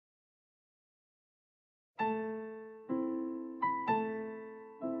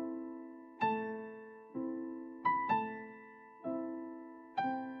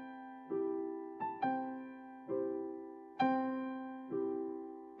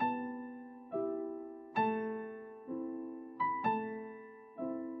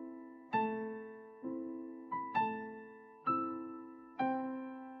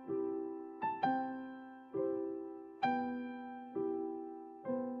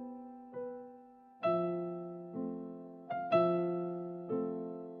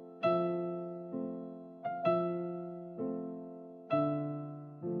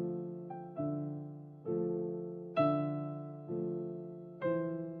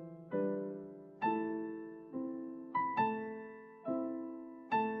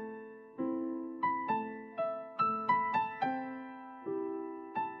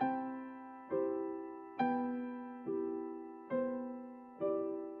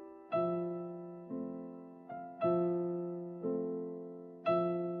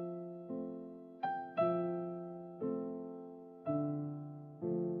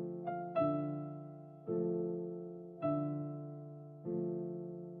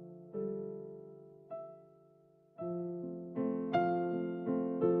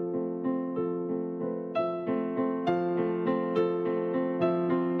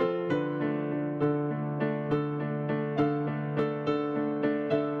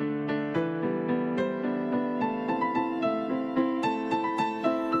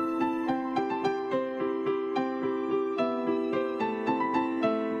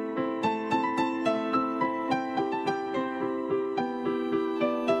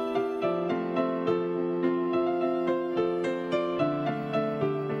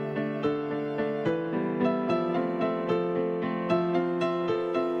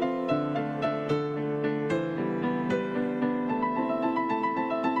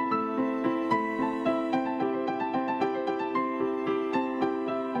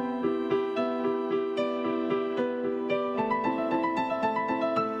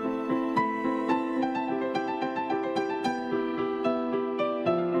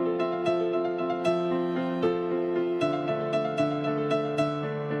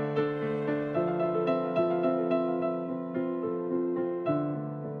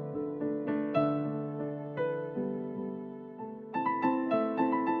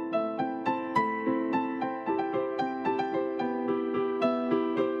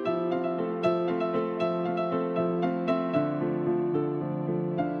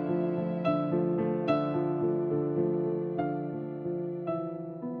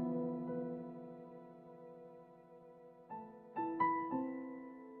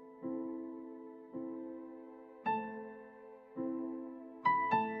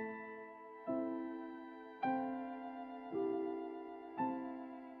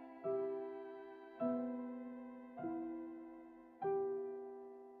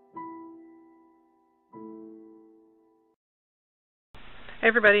Hey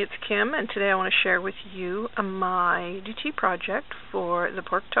everybody, it's Kim, and today I want to share with you my DT project for the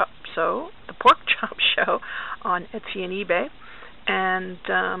Pork Chop Show on Etsy and eBay. And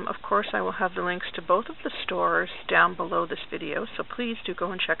of course I will have the links to both of the stores down below this video, so please do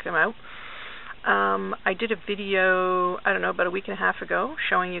go and check them out. I did a video, I don't know, about a week and a half ago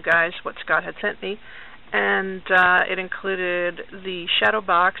showing you guys what Scott had sent me, and it included the shadow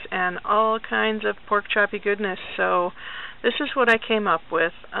box and all kinds of pork choppy goodness. So this is what I came up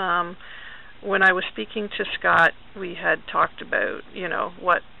with. When I was speaking to Scott, we had talked about, you know,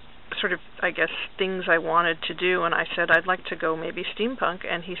 what sort of, I guess, things I wanted to do, and I said I'd like to go maybe steampunk,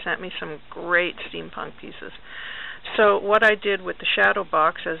 and he sent me some great steampunk pieces. So what I did with the shadow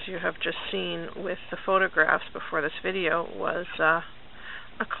box, as you have just seen with the photographs before this video, was a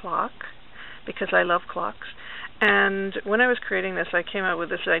clock, because I love clocks. And when I was creating this, I came up with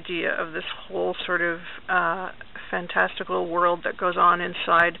this idea of this whole sort of fantastical world that goes on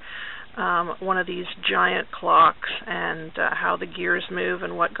inside one of these giant clocks, and how the gears move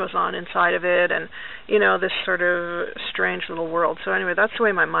and what goes on inside of it, and, you know, this sort of strange little world. So anyway, that's the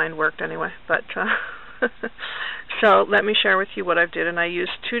way my mind worked anyway. But so let me share with you what I did, and I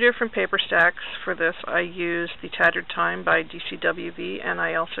used two different paper stacks for this. I used the Tattered Time by DCWV, and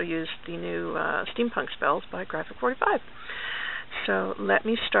I also used the new Steampunk Spells by Graphic 45. So let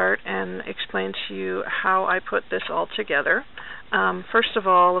me start and explain to you how I put this all together. First of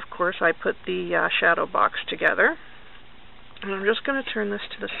all, of course, I put the shadow box together, and I'm just going to turn this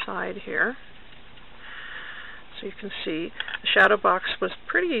to the side here so you can see. The shadow box was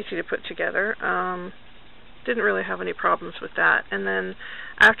pretty easy to put together. Didn't really have any problems with that. And then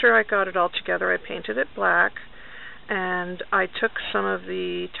after I got it all together, I painted it black, and I took some of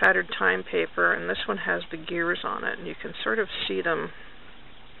the Tattered Time paper, and this one has the gears on it, and you can sort of see them.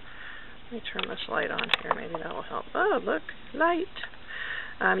 Let me turn this light on here, maybe that will help. Oh, look, light!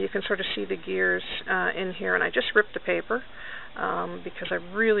 You can sort of see the gears in here, and I just ripped the paper because I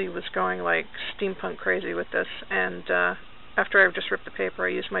really was going like steampunk crazy with this. And after I just ripped the paper,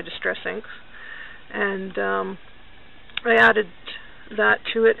 I used my distress inks, and I added that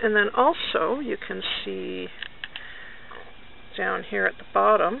to it. And then also you can see down here at the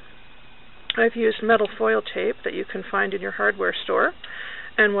bottom, I've used metal foil tape that you can find in your hardware store,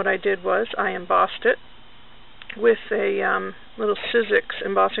 and what I did was I embossed it with a little Sizzix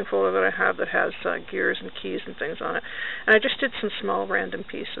embossing folder that I have that has gears and keys and things on it, and I just did some small random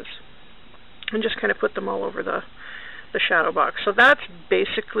pieces and just kind of put them all over the shadow box. So that's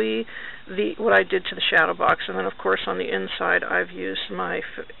basically what I did to the shadow box. And then of course on the inside I've used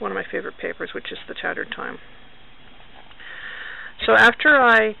one of my favorite papers, which is the Tattered Time. So after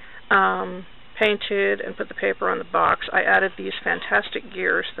I painted and put the paper on the box, I added these fantastic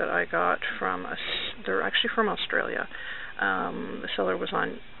gears that I got from they're actually from Australia. The seller was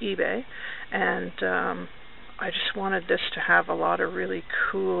on eBay, and I just wanted this to have a lot of really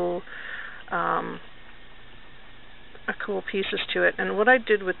cool cool pieces to it. And what I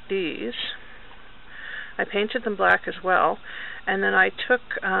did with these, I painted them black as well, and then I took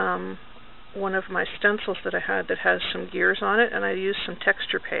one of my stencils that I had that has some gears on it, and I used some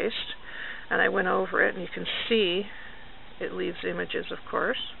texture paste, and I went over it, and you can see it leaves images, of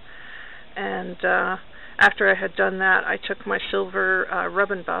course. And after I had done that, I took my silver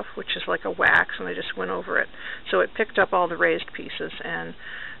rub and buff, which is like a wax, and I just went over it. So it picked up all the raised pieces and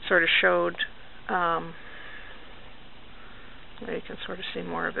sort of showed, you can sort of see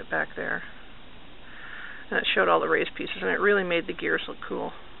more of it back there. And it showed all the raised pieces, and it really made the gears look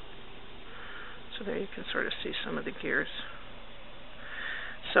cool. So there you can sort of see some of the gears.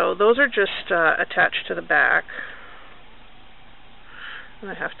 So those are just attached to the back.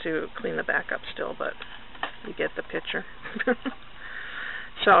 And I have to clean the back up still, but you get the picture.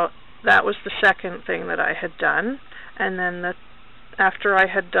 So that was the second thing that I had done. And then after I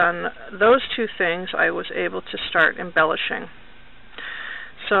had done those two things, I was able to start embellishing.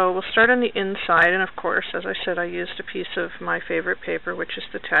 So we'll start on the inside, and of course, as I said, I used a piece of my favorite paper, which is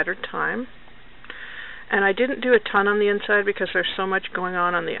the Tattered Time. And I didn't do a ton on the inside because there's so much going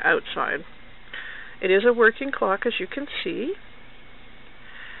on the outside. It is a working clock, as you can see,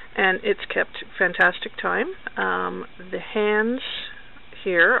 and it's kept fantastic time. The hands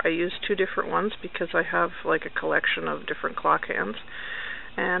here, I used two different ones because I have like a collection of different clock hands,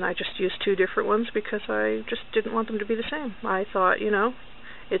 and I just used two different ones because I just didn't want them to be the same. I thought, you know,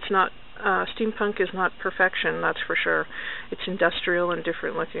 it's not steampunk is not perfection, that's for sure. It's industrial and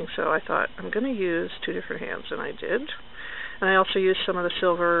different looking, so I thought I'm going to use two different hands, and I did. And I also used some of the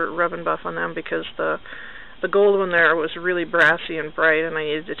silver rub and buff on them because the gold one there was really brassy and bright, and I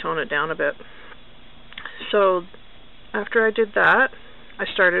needed to tone it down a bit. So after I did that, I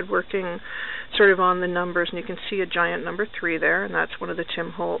started working sort of on the numbers, and you can see a giant number 3 there, and that's one of the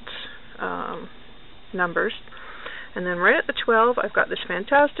Tim Holtz numbers. And then right at the 12, I've got this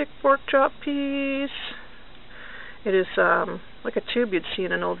fantastic pork chop piece. It is like a tube you'd see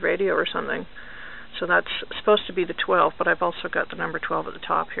in an old radio or something. So that's supposed to be the 12, but I've also got the number 12 at the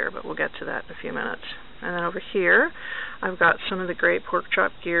top here, but we'll get to that in a few minutes. And then over here, I've got some of the great pork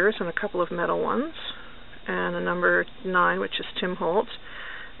chop gears and a couple of metal ones, and a number 9, which is Tim Holtz.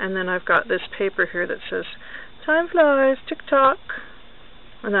 And then I've got this paper here that says, "Time flies, tick-tock,"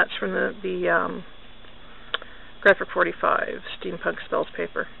 and that's from the Graphic 45 Steampunk Spells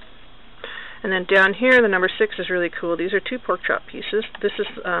paper. And then down here, the number 6 is really cool. These are 2 pork chop pieces. This is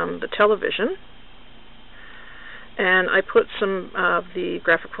the television. And I put some of the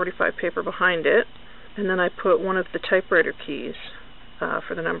Graphic 45 paper behind it, and then I put one of the typewriter keys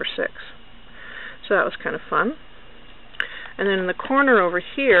for the number 6. So that was kind of fun. And then in the corner over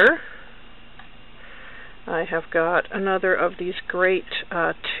here, I have got another of these great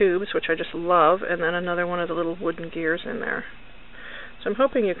tubes, which I just love, and then another one of the little wooden gears in there. So I'm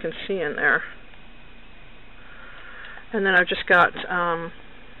hoping you can see in there. And then I've just got,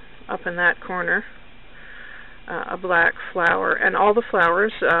 up in that corner, a black flower. And all the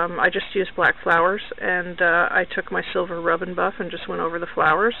flowers, I just used black flowers, and I took my silver rub and buff and just went over the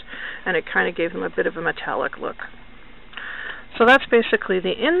flowers, and it kind of gave them a bit of a metallic look. So that's basically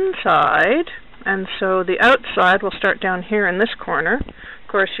the inside. And so the outside, we'll start down here in this corner. Of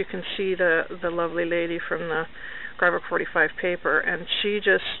course, you can see the lovely lady from the Graphic 45 paper, and she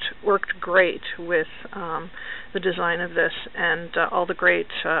just worked great with the design of this and all the great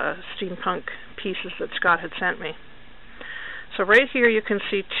steampunk pieces that Scott had sent me. So right here you can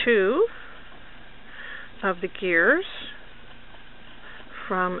see 2 of the gears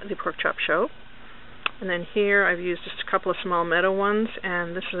from the Pork Chop Show. And then here I've used just a couple of small metal ones,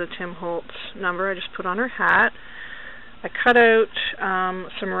 and this is a Tim Holtz number I just put on her hat. I cut out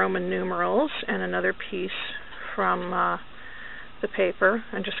some Roman numerals and another piece from the paper,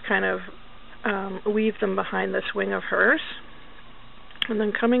 and just kind of weave them behind this wing of hers. And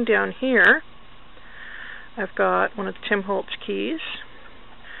then coming down here, I've got one of the Tim Holtz keys,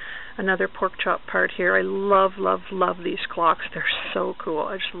 another pork chop part here. I love, love, love these clocks. They're so cool.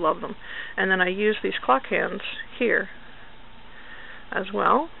 I just love them. And then I use these clock hands here as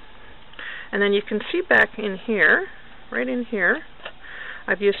well. And then you can see back in here, right in here,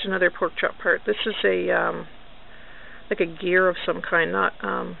 I've used another pork chop part. This is a like a gear of some kind, not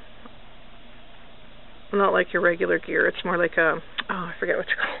like your regular gear. It's more like a, I forget what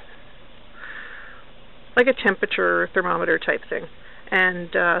it's called, like a temperature thermometer type thing. And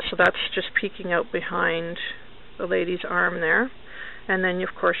so that's just peeking out behind the lady's arm there. And then,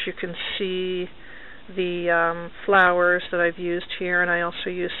 of course, you can see the flowers that I've used here, and I also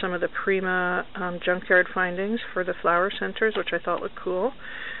used some of the Prima junkyard findings for the flower centers, which I thought looked cool.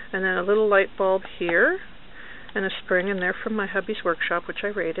 And then a little light bulb here, and a spring, and they're from my hubby's workshop, which I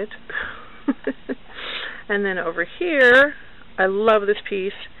rated. And then over here, I love this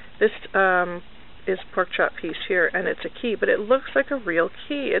piece. This is pork chop piece here, and it's a key, but it looks like a real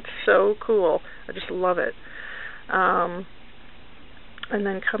key. It's so cool. I just love it. And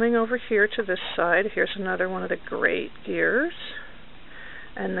then coming over here to this side, here's another one of the great gears.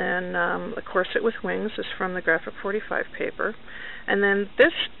 And then the corset with wings is from the Graphic 45 paper. And then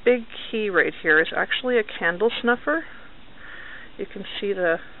this big key right here is actually a candle snuffer. You can see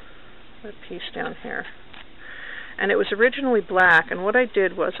the piece down here. And it was originally black, and what I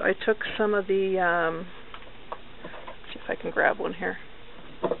did was I took some of the, let's see if I can grab one here.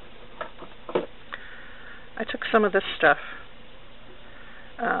 I took some of this stuff.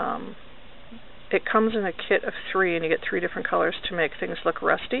 It comes in a kit of 3, and you get 3 different colors to make things look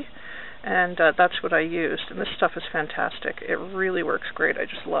rusty, and that's what I used. And this stuff is fantastic. It really works great. I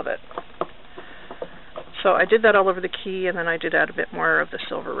just love it. So I did that all over the key, and then I did add a bit more of the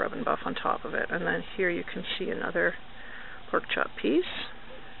silver rub and buff on top of it. And then here you can see another pork chop piece.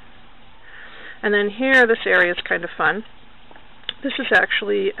 And then here, this area is kind of fun. This is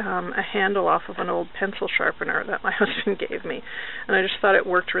actually a handle off of an old pencil sharpener that my husband gave me. And I just thought it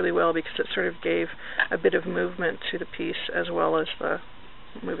worked really well because it sort of gave a bit of movement to the piece, as well as the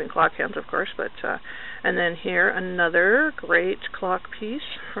moving clock hands, of course. But and then here, another great clock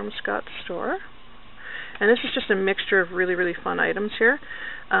piece from Scott's store. And this is just a mixture of really, really fun items here.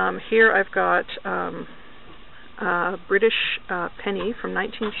 Here I've got a British penny from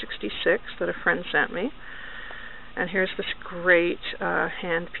 1966 that a friend sent me. And here's this great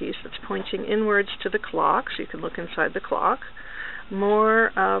hand piece that's pointing inwards to the clock, so you can look inside the clock. More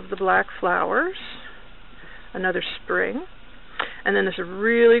of the black flowers. Another spring. And then this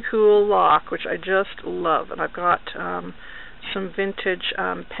really cool lock, which I just love. And I've got some vintage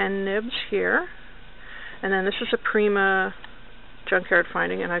pen nibs here. And then this is a Prima junkyard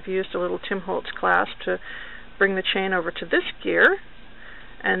finding, and I've used a little Tim Holtz clasp to bring the chain over to this gear.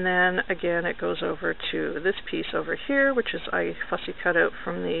 And then again it goes over to this piece over here, which is I fussy cut out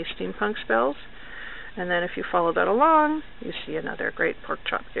from the steampunk spells. And then if you follow that along, you see another great pork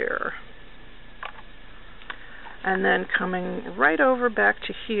chop gear. And then coming right over back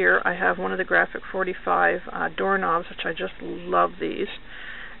to here, I have one of the Graphic 45 doorknobs, which I just love these.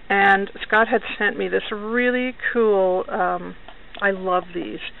 And Scott had sent me this really cool, I love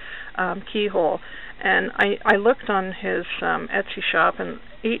these, keyhole. And I looked on his Etsy shop, and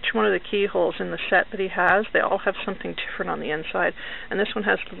each one of the keyholes in the set that he has, they all have something different on the inside. And this one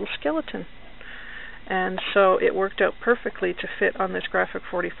has a little skeleton. And so it worked out perfectly to fit on this Graphic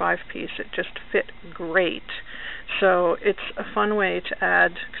 45 piece. It just fit great. So it's a fun way to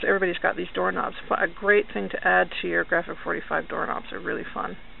add, because everybody's got these doorknobs, a great thing to add to your Graphic 45 doorknobs. They're really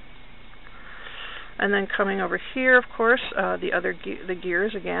fun. And then coming over here, of course, the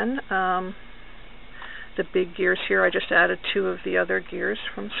gears again. The big gears here, I just added 2 of the other gears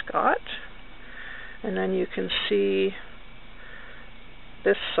from Scott. And then you can see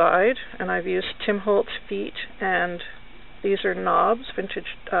this side, and I've used Tim Holtz feet, and these are knobs, vintage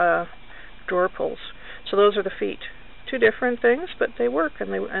drawer pulls. So those are the feet. 2 different things, but they work,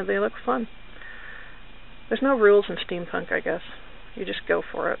 and they look fun. There's no rules in steampunk, I guess. You just go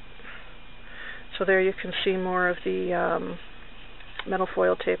for it. So there you can see more of the metal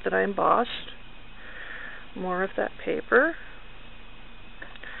foil tape that I embossed. More of that paper.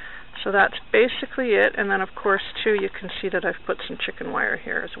 So that's basically it, and then of course too you can see that I've put some chicken wire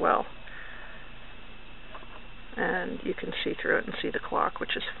here as well. And you can see through it and see the clock,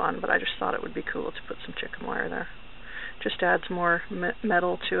 which is fun, but I just thought it would be cool to put some chicken wire there. Just adds more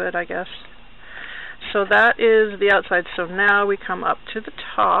metal to it, I guess. So that is the outside. So now we come up to the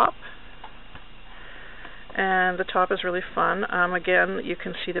top, and the top is really fun. Again, you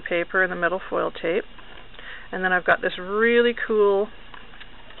can see the paper and the metal foil tape. And then I've got this really cool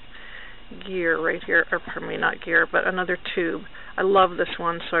gear right here, or pardon me, not gear, but another tube. I love this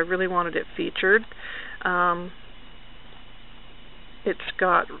one, so I really wanted it featured. It's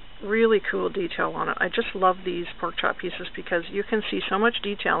got really cool detail on it. I just love these pork chop pieces because you can see so much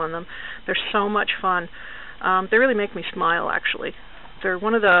detail in them. They're so much fun. They really make me smile, actually. They're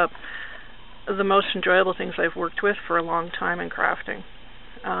one of the most enjoyable things I've worked with for a long time in crafting.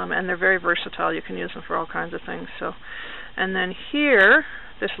 And they're very versatile. You can use them for all kinds of things. So, and then here,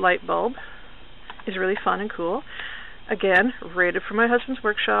 this light bulb is really fun and cool. Again, rated from my husband's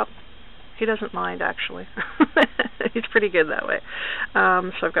workshop. He doesn't mind, actually. He's pretty good that way.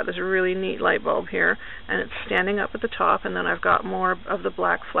 So I've got this really neat light bulb here, and it's standing up at the top, and then I've got more of the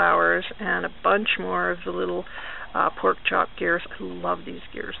black flowers and a bunch more of the little pork chop gears. I love these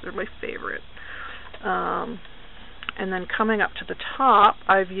gears. They're my favorite. And then coming up to the top,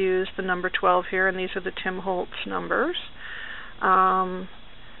 I've used the number 12 here, and these are the Tim Holtz numbers.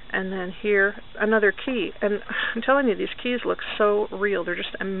 And then here, another key. And I'm telling you, these keys look so real. They're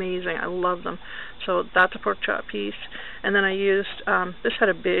just amazing. I love them. So that's a pork chop piece. And then I used, this had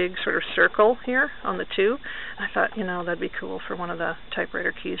a big sort of circle here on the 2. I thought, you know, that'd be cool for one of the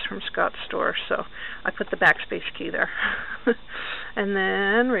typewriter keys from Scott's store. So I put the backspace key there. And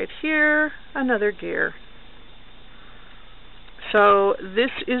then right here, another gear. So this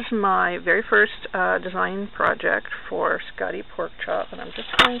is my very first design project for Scotty Pork Chop, and I'm just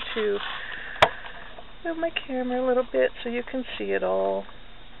going to move my camera a little bit so you can see it all.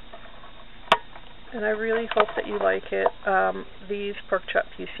 And I really hope that you like it. These pork chop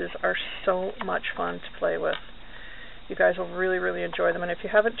pieces are so much fun to play with. You guys will really, really enjoy them. And if you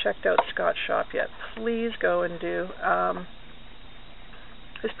haven't checked out Scott's shop yet, please go and do.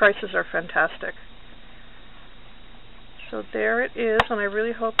 His prices are fantastic. So there it is, and I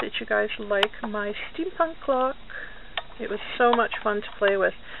really hope that you guys like my steampunk clock. It was so much fun to play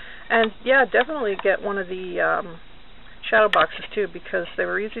with. And yeah, definitely get one of the shadow boxes too, because they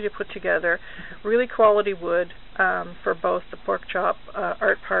were easy to put together. Really quality wood for both the pork chop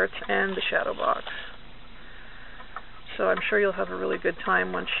art parts and the shadow box. So I'm sure you'll have a really good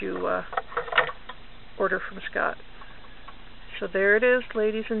time once you order from Scott. So there it is,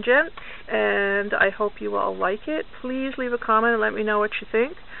 ladies and gents, and I hope you all like it. Please leave a comment and let me know what you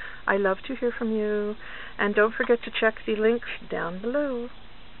think. I love to hear from you. And don't forget to check the links down below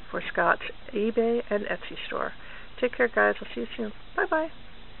for Scott's eBay and Etsy store. Take care, guys. I'll see you soon. Bye-bye.